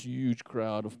front of this huge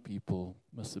crowd of people.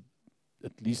 Must have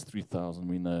at least 3,000,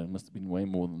 we know. It must have been way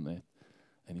more than that.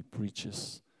 And he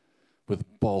preaches with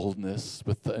boldness,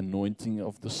 with the anointing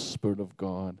of the Spirit of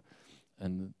God.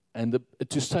 And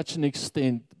to such an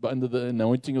extent, under the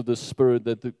anointing of the Spirit,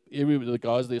 that the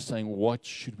guys there saying, what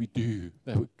should we do?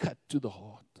 They were cut to the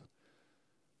heart.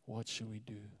 What should we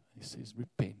do? He says,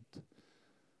 repent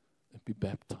and be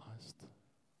baptized.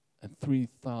 And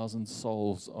 3,000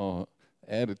 souls are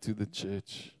added to the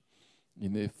church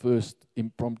in their first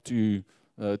impromptu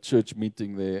church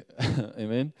meeting there.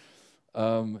 Amen.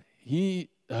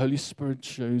 The Holy Spirit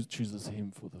chooses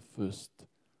him for the first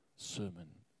sermon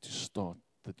to start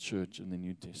the church in the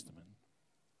New Testament.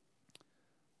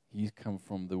 He's come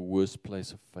from the worst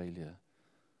place of failure,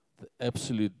 the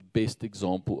absolute best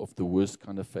example of the worst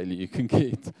kind of failure you can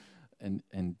get. And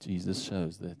Jesus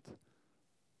shows that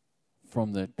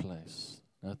from that place,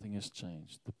 nothing has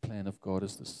changed. The plan of God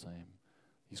is the same.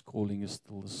 His calling is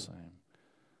still the same.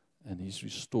 And he's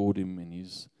restored him,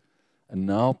 and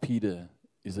now Peter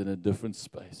is in a different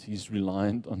space. He's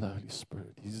reliant on the Holy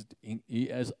Spirit.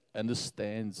 He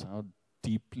understands how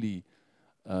deeply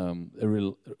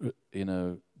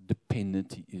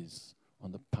dependent he is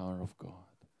on the power of God.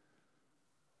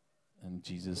 And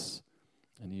Jesus,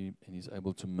 and he's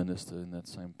able to minister in that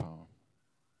same power.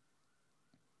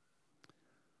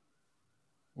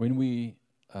 When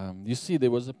you see, there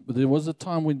was a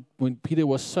time when Peter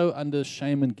was so under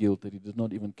shame and guilt that he did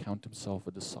not even count himself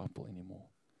a disciple anymore.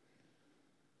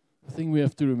 The thing we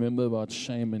have to remember about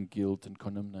shame and guilt and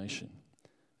condemnation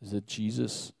is that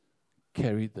Jesus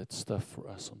carried that stuff for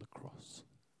us on the cross.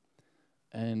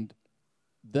 And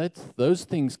those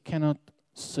things cannot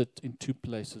sit in two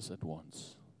places at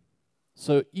once.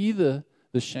 So either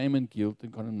the shame and guilt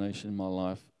and condemnation in my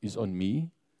life is on me,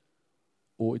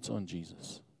 or it's on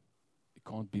Jesus. It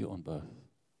can't be on both.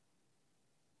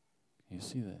 You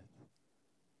see that?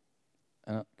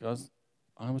 And guys,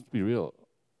 I must be real.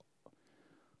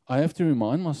 I have to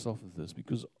remind myself of this,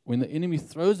 because when the enemy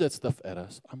throws that stuff at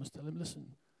us, I must tell him, listen,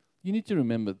 you need to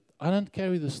remember, I don't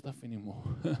carry this stuff anymore.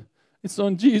 It's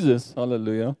on Jesus.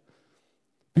 Hallelujah.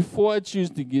 Before I choose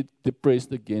to get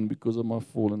depressed again because of my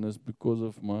fallenness, because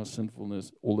of my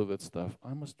sinfulness, all of that stuff,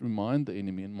 I must remind the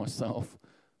enemy and myself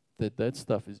that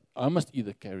stuff is, I must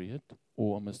either carry it,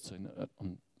 or I must say,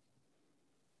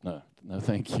 no,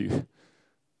 thank you.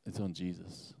 It's on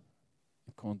Jesus.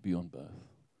 It can't be on both.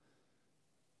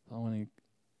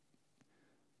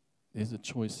 There's a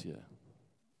choice here.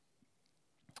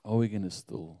 Are we going to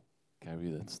still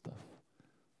carry that stuff?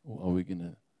 Or are we going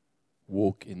to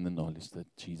walk in the knowledge that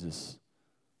Jesus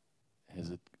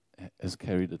has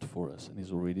carried it for us and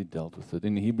he's already dealt with it?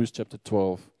 In Hebrews chapter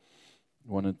 12,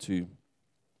 1 and 2,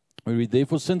 we read,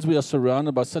 therefore, since we are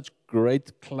surrounded by such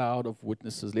great cloud of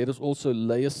witnesses, let us also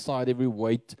lay aside every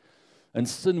weight and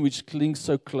sin which clings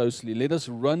so closely. Let us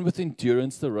run with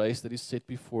endurance the race that is set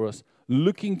before us,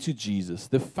 looking to Jesus,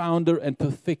 the founder and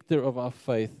perfecter of our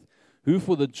faith, who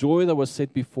for the joy that was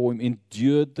set before him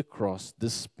endured the cross,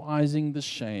 despising the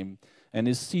shame, and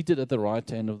is seated at the right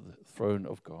hand of the throne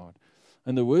of God.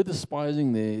 And the word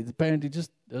despising there apparently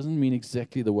just doesn't mean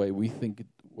exactly the way we think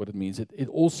what it means. It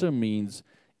also means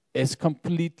as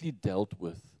completely dealt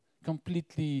with,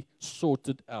 completely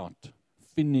sorted out,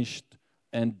 finished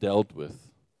and dealt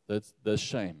with. That's the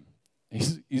shame.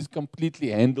 He's completely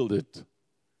handled it.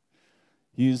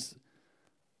 He's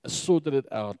sorted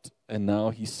it out, and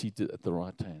now he's seated at the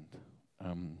right hand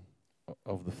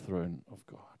of the throne of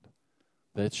God.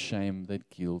 That shame, that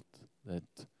guilt, that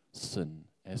sin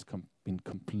has been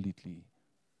completely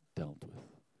dealt with.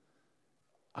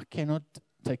 I cannot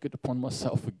take it upon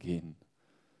myself again.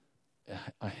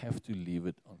 I have to leave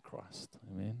it on Christ.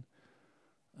 Amen.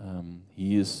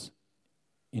 He has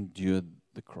endured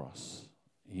the cross.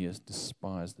 He has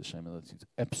despised the shame of that. He's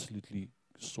absolutely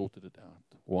sorted it out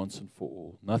once and for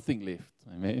all. Nothing left.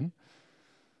 Amen.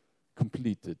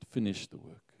 Completed, finished the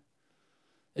work.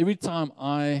 every time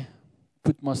I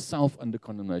put myself under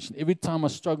condemnation, every time I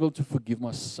struggle to forgive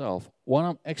myself, what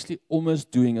I'm actually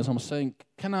almost doing is I'm saying,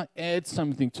 can I add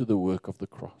something to the work of the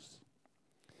cross?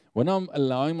 When I'm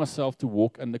allowing myself to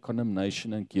walk under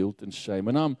condemnation and guilt and shame,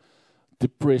 when I'm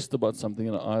depressed about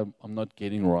something that I'm not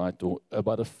getting right or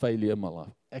about a failure in my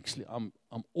life, actually I'm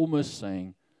almost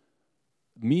saying,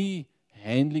 me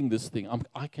handling this thing,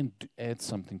 I can add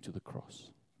something to the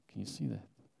cross. Can you see that?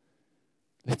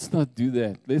 Let's not do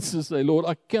that. Let's just say, Lord,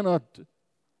 I cannot.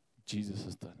 Jesus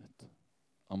has done it.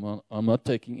 I'm not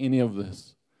taking any of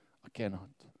this. I cannot,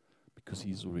 because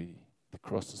He's already. The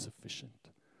cross is sufficient.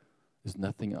 There's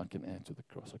nothing I can add to the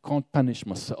cross. I can't punish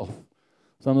myself.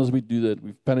 Sometimes we do that.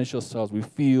 We punish ourselves. We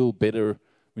feel better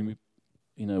when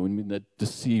when we're in that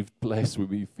deceived place where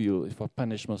we feel, if I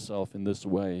punish myself in this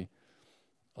way,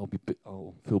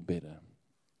 I'll feel better.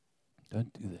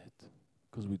 Don't do that,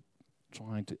 because we're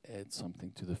trying to add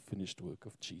something to the finished work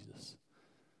of Jesus.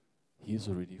 He's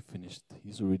already finished.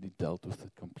 He's already dealt with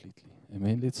it completely.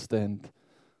 Amen. Let's stand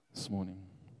this morning.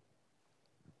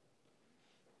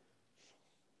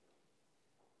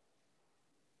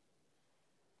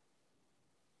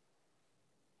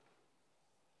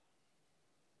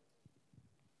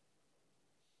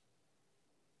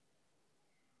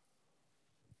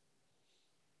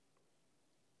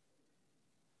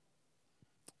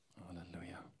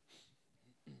 Hallelujah.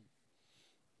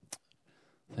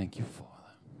 Thank you, Father.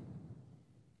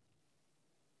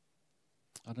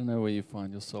 I don't know where you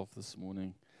find yourself this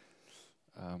morning.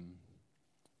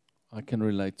 I can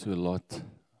relate to a lot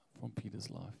from Peter's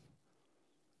life.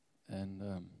 And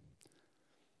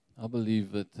I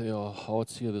believe that there are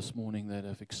hearts here this morning that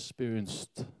have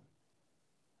experienced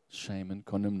shame and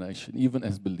condemnation, even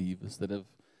as believers, that have,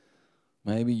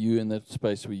 maybe you in that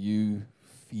space where you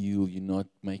feel you're not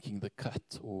making the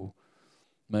cut, or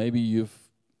maybe you've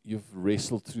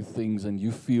wrestled through things and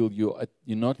you feel you're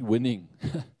not winning.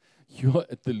 You're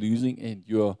at the losing end.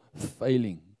 You're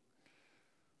failing.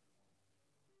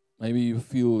 Maybe you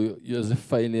feel you're as a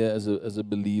failure as a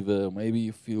believer. Maybe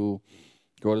you feel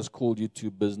God has called you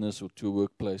to business or to a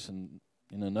workplace, and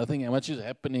nothing much is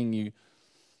happening. You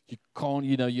can't.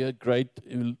 You had great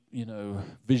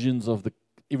visions of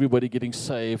everybody getting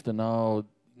saved, and now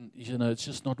it's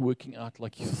just not working out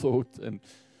like you thought. And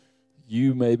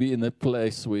you may be in that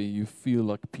place where you feel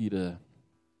like Peter.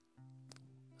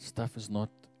 Stuff is not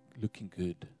looking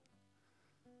good.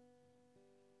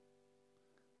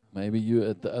 Maybe you're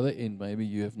at the other end. Maybe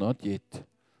you have not yet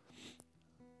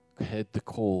had the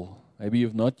call. Maybe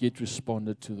you've not yet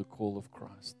responded to the call of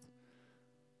Christ.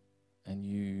 And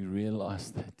you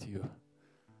realize that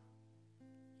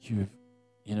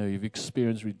you've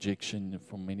experienced rejection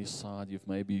from many sides. You've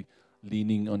maybe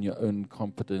leaning on your own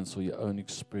competence or your own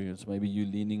experience. Maybe you're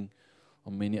leaning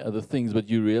on many other things, but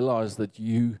you realize that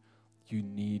you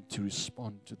need to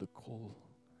respond to the call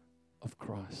of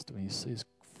Christ when He says,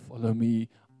 follow me,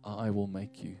 I will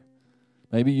make you.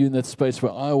 Maybe you're in that space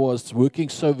where I was, working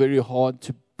so very hard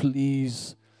to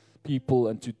please people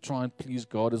and to try and please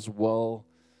God as well,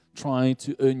 trying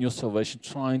to earn your salvation,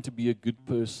 trying to be a good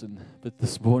person. But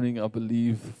this morning, I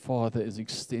believe the Father is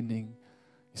extending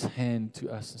His hand to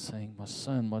us and saying, my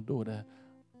son, my daughter,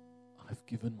 I've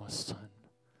given my son,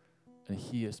 and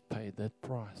He has paid that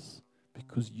price.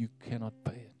 Because you cannot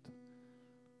pay it.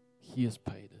 He has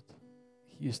paid it.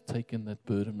 He has taken that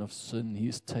burden of sin. He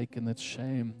has taken that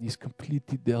shame. He's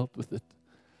completely dealt with it.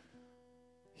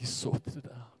 He sorted it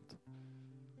out.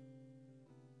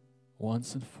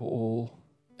 Once and for all.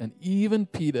 And even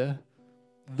Peter,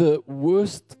 the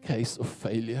worst case of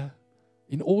failure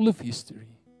in all of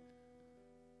history,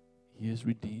 He has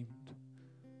redeemed.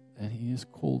 And He has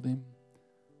called him.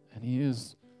 And He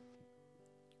is,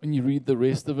 when you read the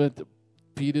rest of it,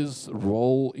 Peter's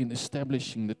role in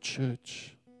establishing the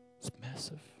church is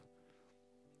massive.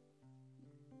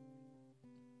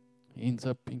 He ends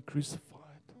up being crucified,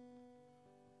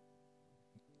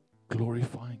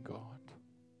 glorifying God.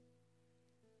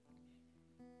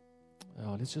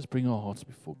 Let's just bring our hearts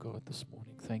before God this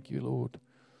morning. Thank you, Lord.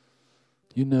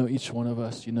 You know each one of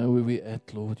us. You know where we're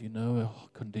at, Lord. You know our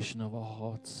condition of our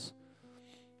hearts.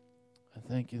 And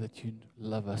thank you that you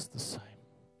love us the same.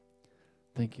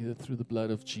 Thank you that through the blood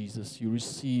of Jesus, you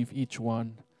receive each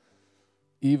one,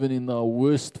 even in our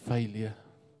worst failure,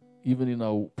 even in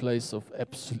our place of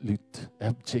absolute,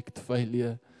 abject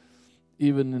failure,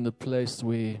 even in the place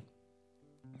where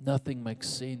nothing makes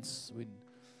sense, when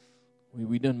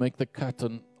we don't make the cut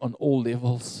on all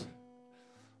levels,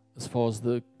 as far as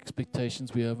the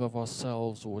expectations we have of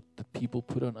ourselves, or what the people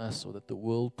put on us, or that the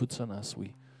world puts on us.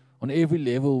 On every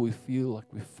level, we feel like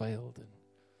we failed and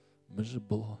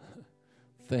miserable.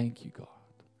 thank you, God.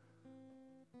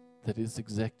 That is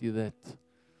exactly that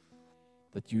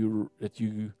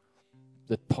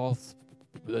path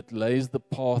that lays the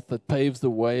path, that paves the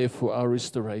way for our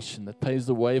restoration, that paves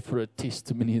the way for a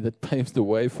testimony, that paves the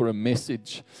way for a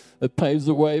message, that paves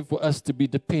the way for us to be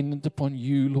dependent upon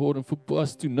you, Lord, and for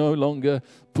us to no longer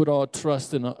put our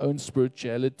trust in our own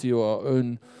spirituality or our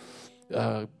own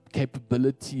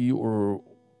capability or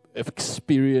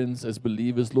experience as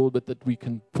believers, Lord, but that we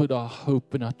can put our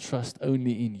hope and our trust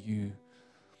only in you,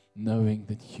 knowing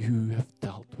that you have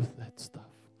dealt with that stuff.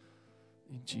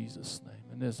 In Jesus' name.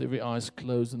 And as every eye is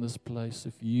closed in this place,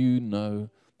 if you know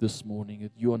this morning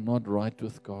that you are not right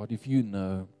with God, if you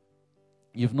know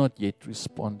you've not yet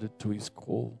responded to His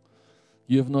call,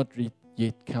 you have not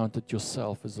yet counted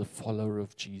yourself as a follower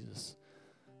of Jesus,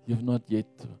 you have not yet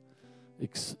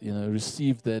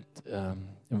received that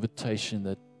invitation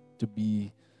that to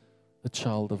be a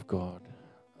child of God.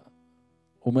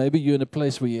 Or maybe you're in a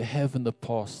place where you have in the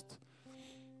past,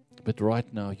 but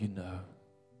right now you know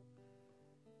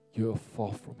you are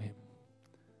far from Him.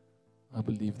 I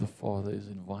believe the Father is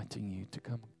inviting you to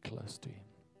come close to Him,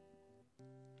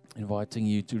 inviting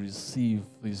you to receive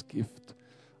His gift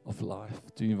of life,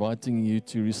 to inviting you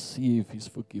to receive His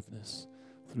forgiveness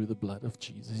through the blood of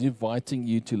Jesus. He's inviting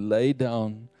you to lay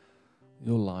down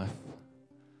your life,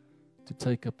 to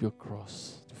take up your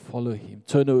cross, to follow Him,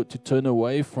 to turn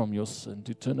away from your sin,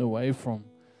 to turn away from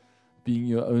being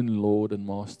your own Lord and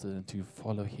Master, and to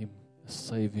follow Him as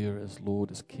Savior, as Lord,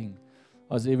 as King.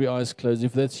 As every eye is closed,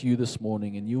 if that's you this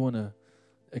morning and you want to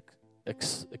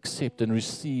accept and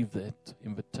receive that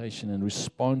invitation and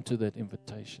respond to that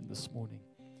invitation this morning,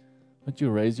 won't you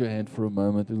raise your hand for a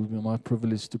moment? It will be my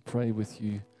privilege to pray with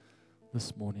you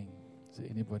this morning. Is there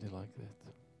anybody like that?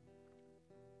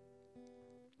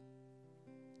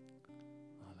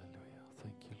 Hallelujah.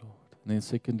 Thank you, Lord. And then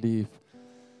secondly,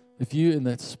 if you're in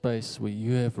that space where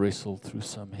you have wrestled through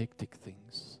some hectic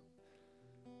things,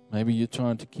 maybe you're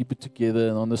trying to keep it together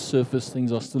and on the surface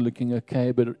things are still looking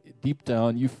okay, but deep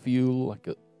down you feel like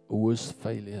a worse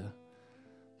failure.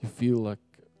 You feel like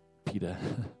Peter.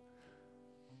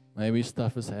 Maybe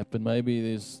stuff has happened.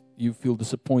 Maybe you feel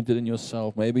disappointed in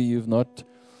yourself. Maybe you've not,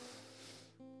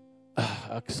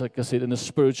 like I said, in a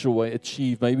spiritual way,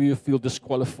 achieved. Maybe you feel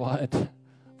disqualified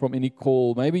from any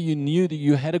call. Maybe you knew that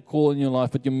you had a call in your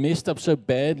life, but you messed up so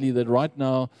badly that right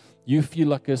now you feel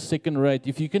like a second-rate.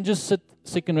 If you can just sit,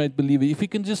 second-rate believer, if you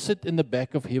can just sit in the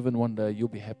back of heaven one day, you'll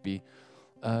be happy.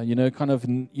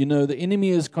 The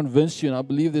enemy has convinced you, and I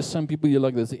believe there's some people you're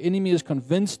like this. The enemy has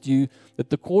convinced you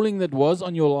that the calling that was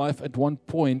on your life at one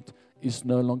point is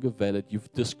no longer valid.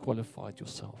 You've disqualified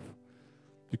yourself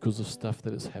because of stuff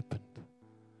that has happened.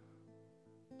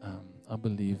 I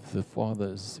believe the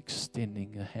Father is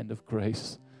extending a hand of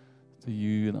grace to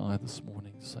you and I this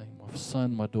morning, saying, my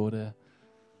son, my daughter,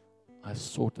 I've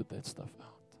sorted that stuff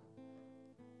out.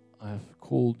 I've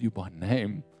called you by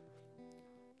name.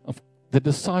 The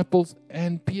disciples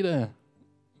and Peter.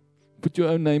 Put your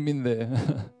own name in there.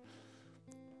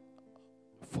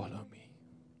 Follow me.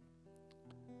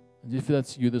 And if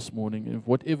that's you this morning, if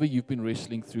whatever you've been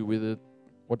wrestling through,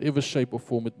 whatever shape or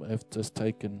form it may have just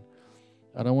taken,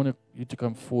 I don't want you to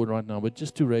come forward right now, but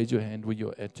just to raise your hand where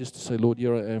you're at, just to say, Lord,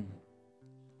 here I am.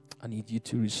 I need you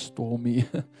to restore me.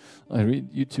 I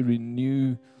need you to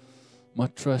renew my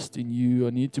trust in you.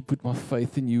 I need to put my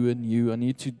faith in you and you. I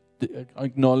need to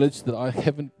acknowledge that I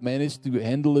haven't managed to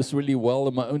handle this really well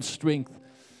in my own strength.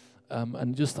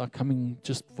 And just I'm coming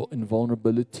just in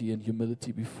vulnerability and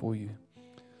humility before you.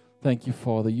 Thank you,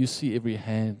 Father. You see every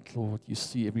hand, Lord. You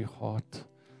see every heart.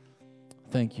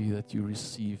 Thank you that you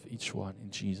receive each one in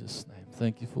Jesus' name.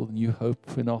 Thank you for the new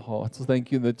hope in our hearts. Thank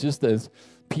you that just as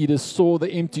Peter saw the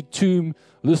empty tomb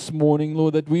this morning,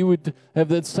 Lord, that we would have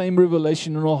that same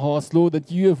revelation in our hearts, Lord,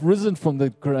 that you have risen from the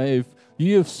grave.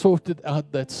 You have sorted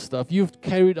out that stuff. You've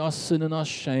carried our sin and our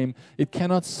shame. It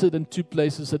cannot sit in two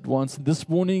places at once. This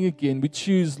morning again, we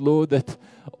choose, Lord, that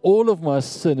all of my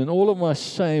sin and all of my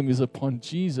shame is upon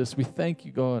Jesus. We thank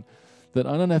you, God, that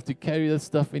I don't have to carry that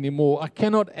stuff anymore. I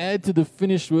cannot add to the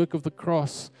finished work of the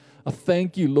cross. I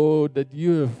thank you, Lord, that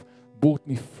you have bought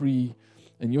me free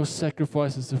and your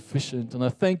sacrifice is sufficient. And I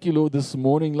thank you, Lord, this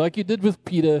morning, like you did with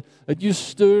Peter, that you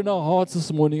stir in our hearts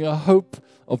this morning a hope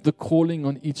of the calling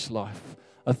on each life.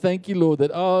 I thank you, Lord,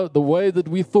 that the way that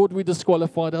we thought we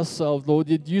disqualified ourselves, Lord,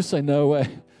 yet you say, no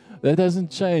way. That hasn't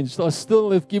changed. I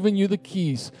still have given you the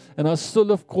keys, and I still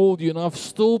have called you, and I've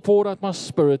still poured out my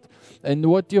Spirit, and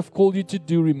what you have called you to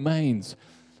do remains.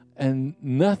 And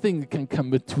nothing can come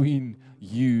between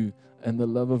you and the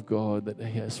love of God that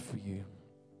He has for you.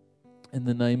 In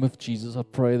the name of Jesus, I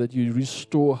pray that you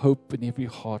restore hope in every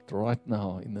heart right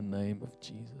now, in the name of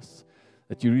Jesus.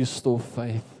 That you restore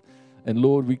faith. And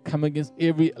Lord, we come against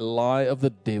every lie of the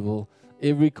devil,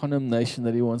 every condemnation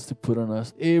that he wants to put on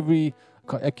us, every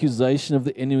accusation of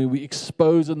the enemy, we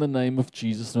expose in the name of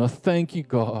Jesus. And I thank you,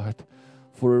 God,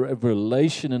 for a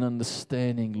revelation and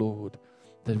understanding, Lord,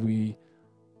 that we,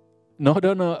 not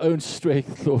on our own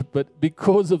strength, Lord, but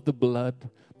because of the blood,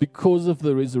 because of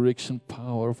the resurrection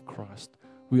power of Christ,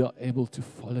 we are able to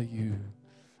follow you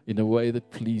in a way that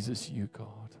pleases you,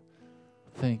 God.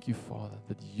 Thank you, Father,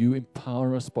 that you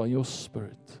empower us by your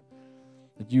Spirit,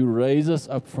 that you raise us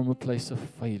up from a place of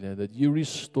failure, that you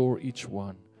restore each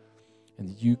one,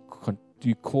 and you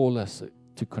call us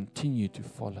to continue to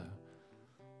follow.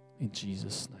 In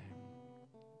Jesus' name.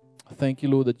 Thank you,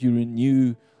 Lord, that you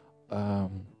renew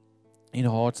in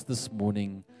hearts this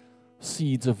morning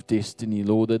seeds of destiny,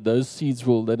 Lord, that those seeds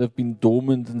that have been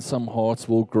dormant in some hearts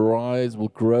will rise, will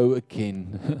grow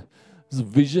again.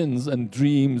 Visions and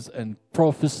dreams and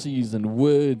prophecies and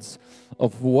words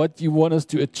of what you want us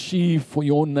to achieve for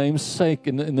your name's sake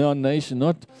in our nation,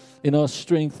 not in our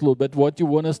strength, Lord, but what you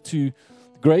want us to,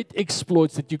 great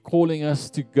exploits that you're calling us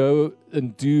to go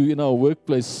and do in our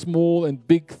workplace, small and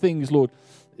big things, Lord,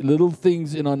 little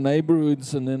things in our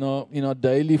neighborhoods and in our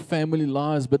daily family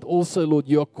lives, but also, Lord,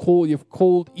 you've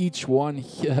called each one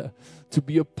here to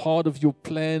be a part of your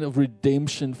plan of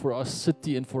redemption for our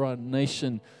city and for our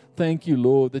nation. Thank you,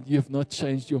 Lord, that you have not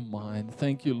changed your mind.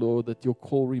 Thank you, Lord, that your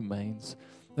call remains.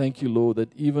 Thank you, Lord,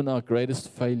 that even our greatest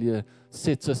failure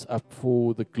sets us up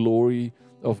for the glory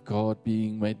of God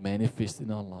being made manifest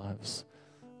in our lives.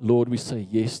 Lord, we say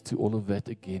yes to all of that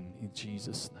again in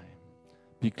Jesus' name.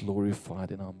 Be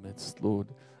glorified in our midst, Lord.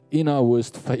 In our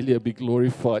worst failure, be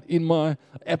glorified. In my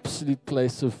absolute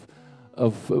place of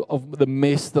the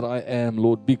mess that I am,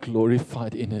 Lord, be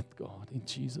glorified in it, God, in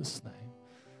Jesus' name.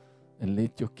 And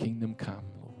let your kingdom come,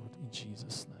 Lord, in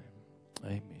Jesus' name.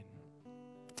 Amen.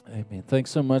 Amen. Thanks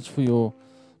so much for your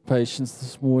patience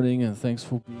this morning, and thanks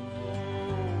for being here.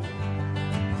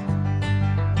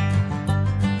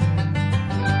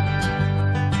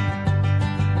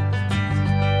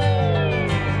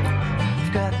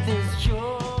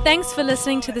 Thanks for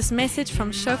listening to this message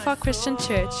from Shofar Christian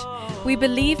Church. We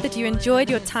believe that you enjoyed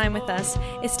your time with us,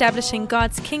 establishing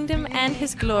God's kingdom and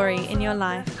His glory in your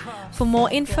life. For more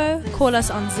info, call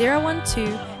us on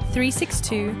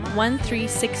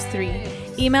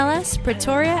 012-362-1363. Email us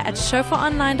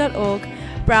pretoria@shofaronline.org.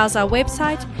 Browse our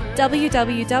website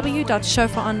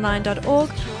www.shofaronline.org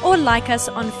or like us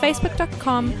on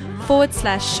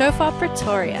facebook.com/Shofar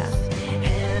Pretoria.